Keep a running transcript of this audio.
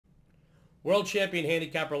World champion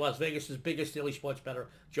handicapper, Las Vegas' biggest daily sports bettor,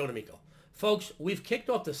 Joe D'Amico. Folks, we've kicked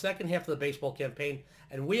off the second half of the baseball campaign,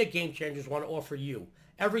 and we at Game Changers want to offer you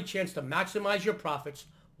every chance to maximize your profits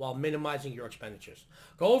while minimizing your expenditures.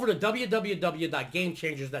 Go over to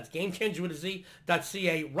www.GameChangerz, that's GameChangerz with a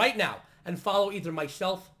Z.ca right now, and follow either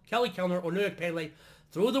myself, Kelly Kellner, or New York Pele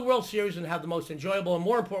through the World Series and have the most enjoyable and,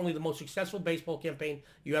 more importantly, the most successful baseball campaign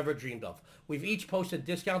you ever dreamed of. We've each posted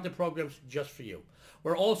discounted programs just for you.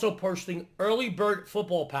 We're also posting early bird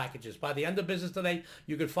football packages. By the end of business today,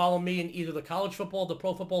 you can follow me in either the college football, the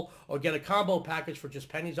pro football, or get a combo package for just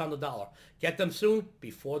pennies on the dollar. Get them soon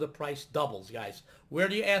before the price doubles, guys. Where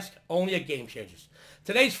do you ask? Only at Game Changers.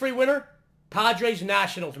 Today's free winner,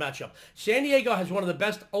 Padres-Nationals matchup. San Diego has one of the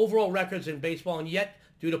best overall records in baseball, and yet,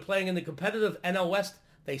 due to playing in the competitive NL West,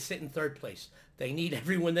 they sit in third place. They need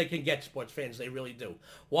every win they can get, sports fans. They really do.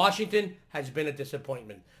 Washington has been a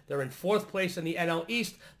disappointment. They're in fourth place in the NL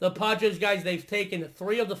East. The Padres, guys, they've taken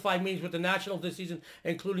 3 of the 5 meetings with the Nationals this season,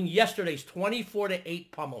 including yesterday's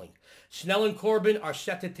 24-8 pummeling. Snell and Corbin are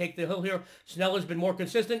set to take the hill here. Snell has been more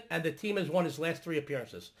consistent, and the team has won his last 3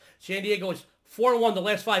 appearances. San Diego is 4-1 the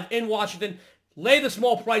last 5 in Washington. Lay the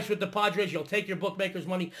small price with the Padres. You'll take your bookmaker's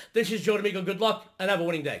money. This is Joe D'Amico. Good luck, and have a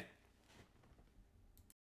winning day.